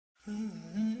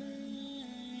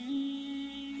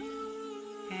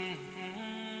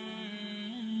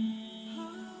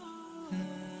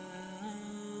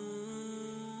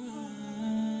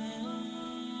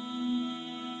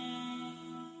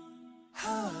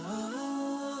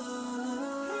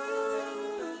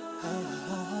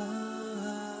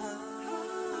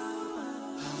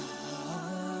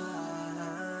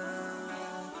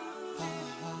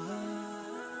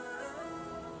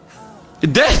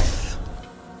Death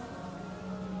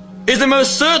is the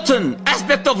most certain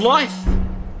aspect of life.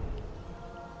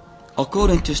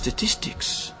 According to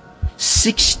statistics,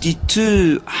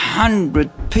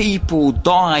 6,200 people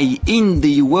die in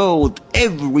the world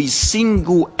every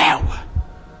single hour.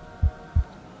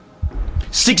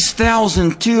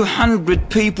 6,200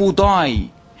 people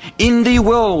die in the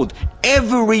world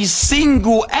every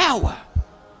single hour.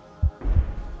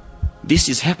 This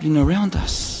is happening around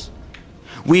us.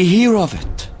 We hear of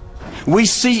it. We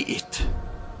see it.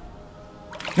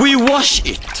 We wash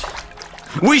it.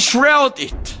 We shroud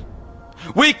it.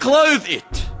 We clothe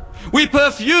it. We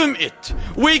perfume it.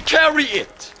 We carry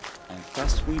it. And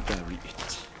thus we bury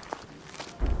it.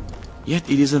 Yet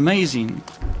it is amazing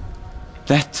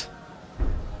that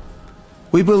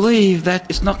we believe that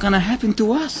it's not going to happen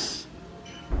to us.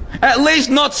 At least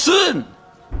not soon.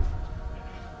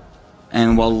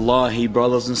 And wallahi,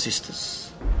 brothers and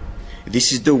sisters,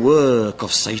 this is the work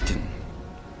of Satan.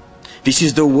 This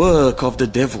is the work of the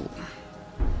devil.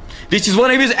 This is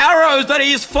one of his arrows that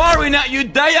he is firing at you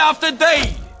day after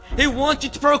day. He wants you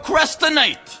to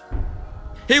procrastinate.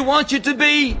 He wants you to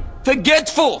be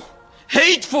forgetful,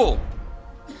 hateful.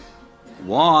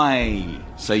 Why?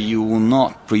 So you will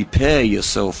not prepare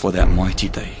yourself for that mighty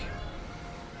day.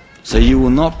 So you will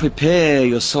not prepare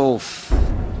yourself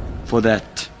for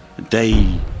that day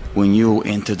when you will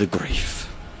enter the grave.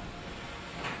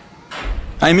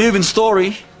 A moving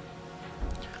story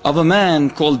of a man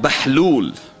called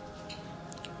Bahlool.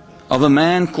 Of a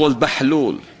man called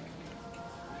Bahlool.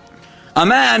 A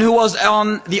man who was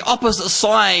on the opposite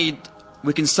side,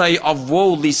 we can say, of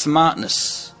worldly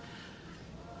smartness.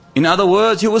 In other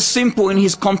words, he was simple in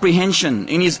his comprehension,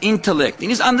 in his intellect, in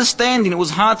his understanding. It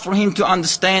was hard for him to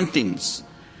understand things.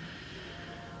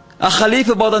 A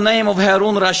Khalifa by the name of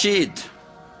Harun Rashid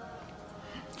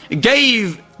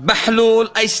gave Bahlool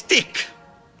a stick.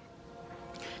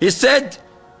 He said,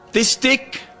 this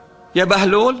stick, Ya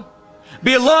Bahlool,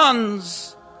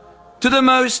 belongs to the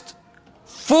most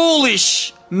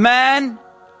foolish man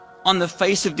on the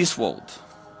face of this world.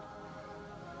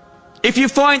 If you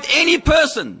find any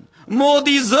person more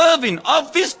deserving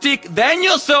of this stick than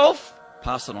yourself,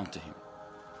 pass it on to him.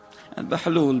 And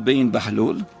Bahlool, being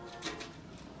Bahlool,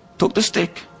 took the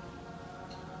stick.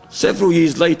 Several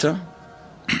years later,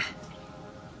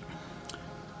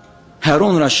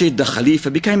 Harun Rashid, the Khalifa,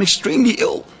 became extremely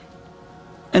ill,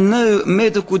 and no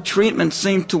medical treatment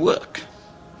seemed to work.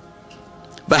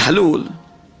 Bahlool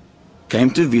came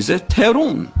to visit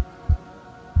Harun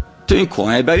to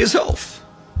inquire about his health.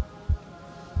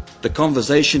 The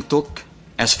conversation took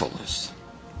as follows.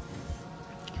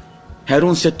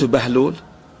 Harun said to Bahlool,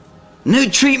 no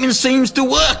treatment seems to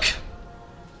work.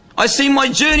 I see my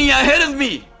journey ahead of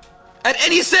me at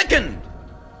any second.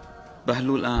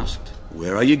 Bahlool asked,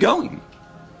 where are you going?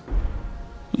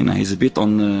 You know, he's a bit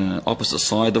on the opposite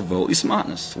side of worldly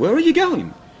smartness. Where are you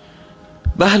going?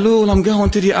 Bahlool, I'm going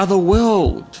to the other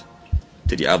world.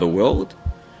 To the other world?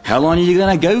 How long are you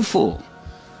going to go for?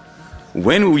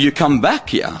 When will you come back?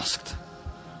 He asked.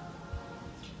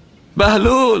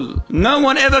 Bahlool, no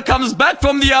one ever comes back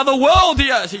from the other world,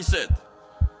 he said.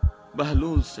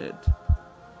 Bahlool said,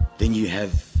 then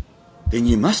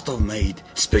you must have made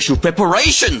special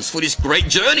preparations for this great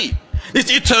journey, this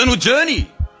eternal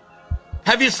journey.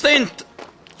 Have you sent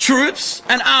troops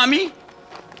and army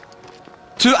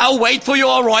to await for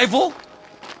your arrival?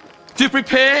 To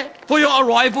prepare for your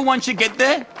arrival once you get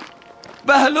there?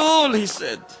 Bahlool, he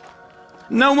said,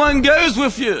 no one goes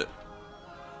with you.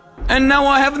 And no,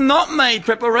 I have not made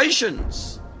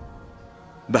preparations.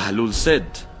 Bahlool said,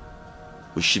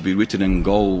 we should be written in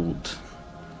gold.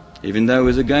 Even though it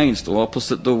was against or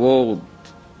opposite the world,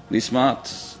 this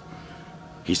smart.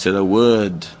 He said a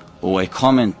word or a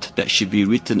comment that should be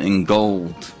written in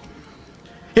gold.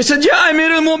 He said, Ya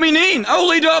Amir al-Mu'mineen, O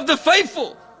leader of the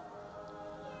faithful,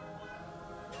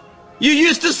 you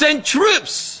used to send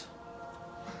troops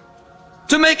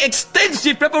to make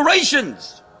extensive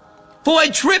preparations for a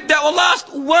trip that will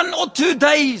last 1 or 2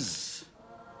 days.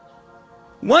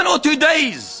 1 or 2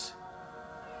 days.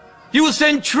 You will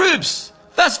send troops,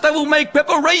 thus they will make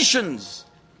preparations,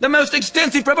 the most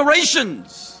extensive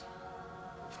preparations.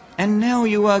 And now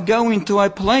you are going to a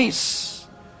place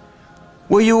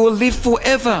where you will live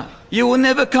forever. You will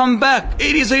never come back.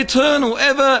 It is eternal,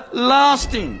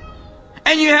 everlasting.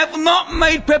 And you have not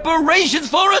made preparations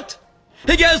for it.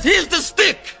 He goes, here's the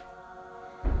stick.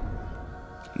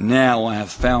 Now I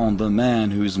have found the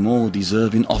man who is more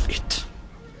deserving of it.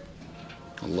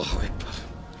 Allahu Akbar.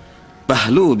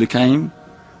 Bahlool became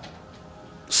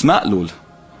Smartlool.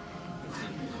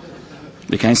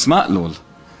 Became Smartlool.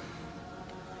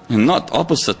 And not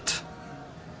opposite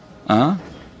to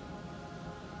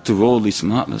worldly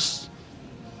smartness,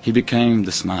 he became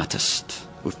the smartest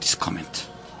with this comment.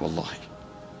 Wallahi.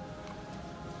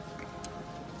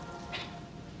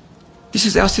 This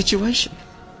is our situation.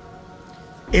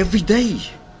 Every day,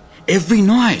 every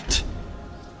night,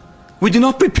 we do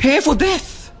not prepare for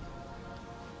death.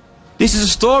 This is a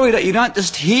story that you don't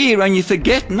just hear and you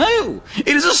forget. No, it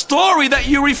is a story that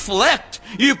you reflect,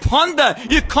 you ponder,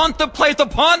 you contemplate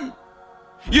upon,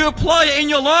 you apply it in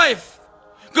your life.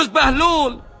 Because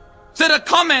Bahlool said a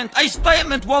comment, a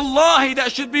statement, wallahi,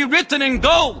 that should be written in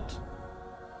gold.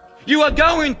 You are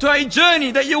going to a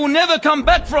journey that you will never come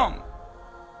back from,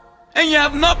 and you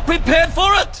have not prepared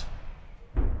for it.